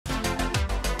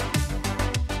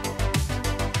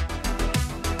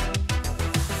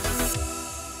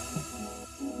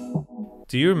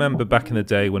Do you remember back in the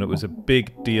day when it was a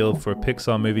big deal for a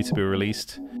Pixar movie to be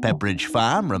released? Pepperidge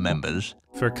Farm remembers.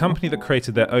 For a company that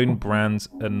created their own brand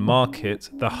and market,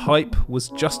 the hype was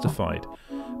justified.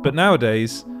 But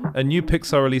nowadays, a new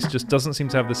Pixar release just doesn't seem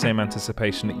to have the same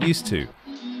anticipation it used to.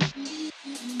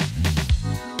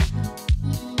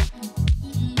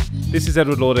 This is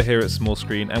Edward Lauder here at Small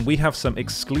Screen, and we have some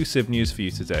exclusive news for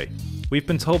you today. We've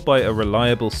been told by a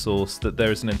reliable source that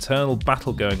there is an internal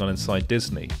battle going on inside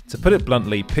Disney. To put it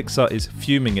bluntly, Pixar is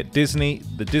fuming at Disney,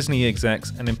 the Disney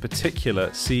execs, and in particular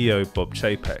CEO Bob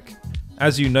Chapek.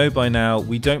 As you know by now,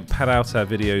 we don't pad out our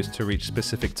videos to reach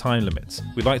specific time limits.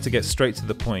 We like to get straight to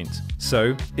the point.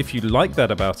 So, if you like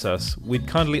that about us, we'd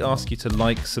kindly ask you to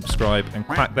like, subscribe, and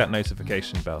crack that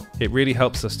notification bell. It really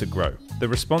helps us to grow. The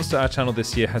response to our channel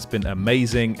this year has been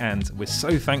amazing, and we're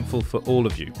so thankful for all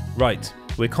of you. Right,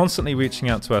 we're constantly reaching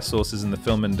out to our sources in the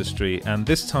film industry, and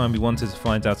this time we wanted to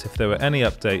find out if there were any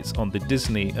updates on the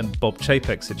Disney and Bob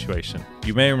Chapek situation.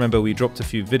 You may remember we dropped a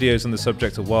few videos on the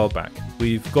subject a while back.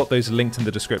 We've got those linked in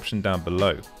the description down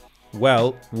below.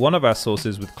 Well, one of our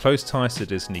sources with close ties to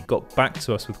Disney got back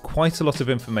to us with quite a lot of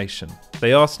information.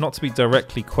 They asked not to be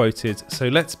directly quoted, so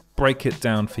let's break it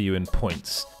down for you in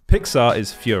points. Pixar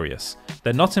is furious.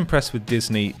 They're not impressed with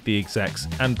Disney, the execs,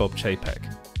 and Bob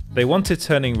Chapek. They wanted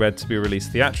Turning Red to be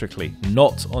released theatrically,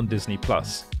 not on Disney+.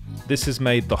 This has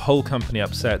made the whole company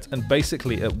upset and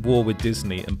basically at war with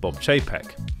Disney and Bob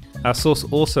Chapek. Our source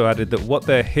also added that what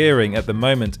they're hearing at the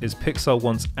moment is Pixar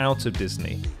wants out of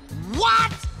Disney.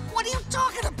 What? What are you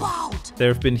talking about? There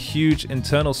have been huge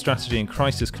internal strategy and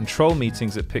crisis control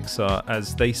meetings at Pixar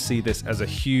as they see this as a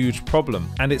huge problem,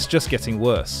 and it's just getting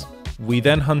worse. We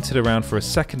then hunted around for a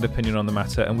second opinion on the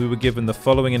matter, and we were given the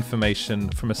following information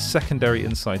from a secondary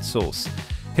inside source.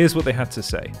 Here's what they had to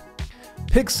say.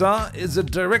 Pixar is a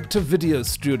direct-to-video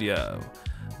studio.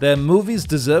 Their movies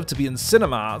deserve to be in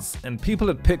cinemas, and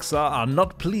people at Pixar are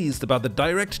not pleased about the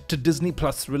direct-to-Disney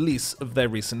Plus release of their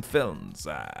recent films.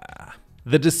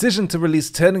 The decision to release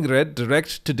Turning Red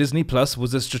direct to Disney Plus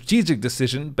was a strategic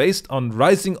decision based on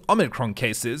rising Omicron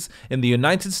cases in the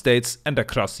United States and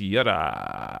across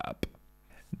Europe.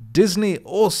 Disney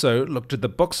also looked at the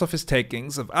box office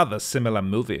takings of other similar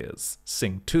movies,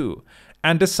 Sing 2,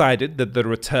 and decided that the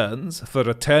returns for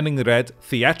a Turning Red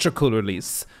theatrical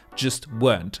release just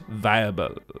weren't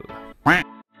viable.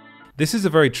 This is a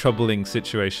very troubling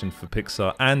situation for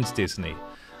Pixar and Disney.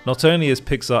 Not only is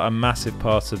Pixar a massive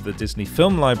part of the Disney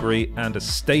film library and a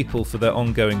staple for their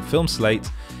ongoing film slate,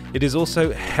 it is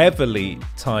also heavily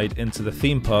tied into the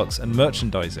theme parks and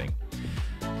merchandising.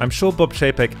 I'm sure Bob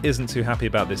Chapek isn't too happy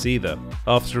about this either.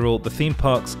 After all, the theme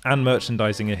parks and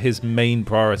merchandising are his main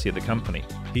priority at the company.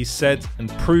 He's said and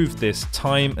proved this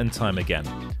time and time again.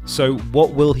 So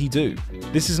what will he do?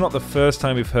 This is not the first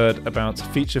time we've heard about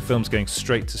feature films going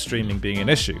straight to streaming being an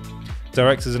issue.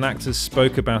 Directors and actors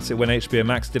spoke about it when HBO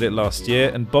Max did it last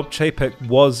year, and Bob Chapek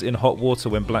was in hot water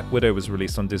when Black Widow was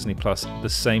released on Disney Plus the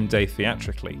same day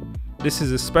theatrically. This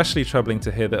is especially troubling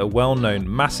to hear that a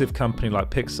well-known, massive company like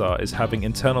Pixar is having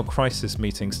internal crisis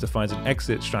meetings to find an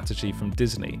exit strategy from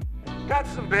Disney. Got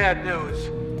some bad news.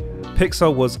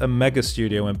 Pixar was a mega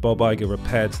studio when Bob Iger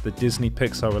repaired the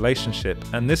Disney-Pixar relationship,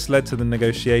 and this led to the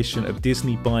negotiation of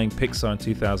Disney buying Pixar in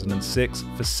 2006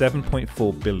 for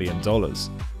 $7.4 billion.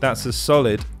 That's a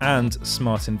solid and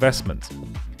smart investment.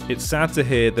 It's sad to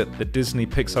hear that the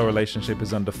Disney-Pixar relationship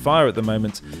is under fire at the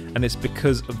moment, and it's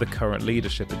because of the current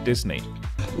leadership at Disney.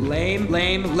 Lame,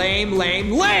 lame, lame,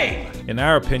 lame, lame! In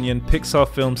our opinion, Pixar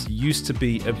films used to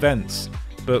be events,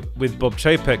 but with Bob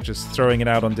Chapek just throwing it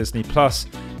out on Disney Plus,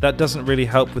 that doesn't really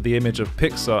help with the image of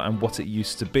Pixar and what it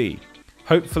used to be.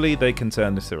 Hopefully they can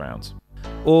turn this around.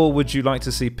 Or would you like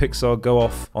to see Pixar go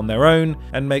off on their own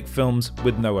and make films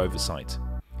with no oversight?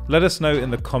 Let us know in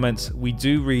the comments, we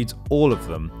do read all of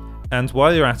them. And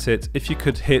while you're at it, if you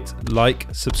could hit like,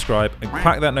 subscribe, and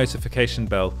crack that notification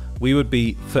bell, we would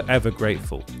be forever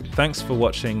grateful. Thanks for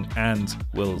watching, and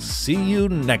we'll see you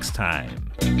next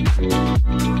time.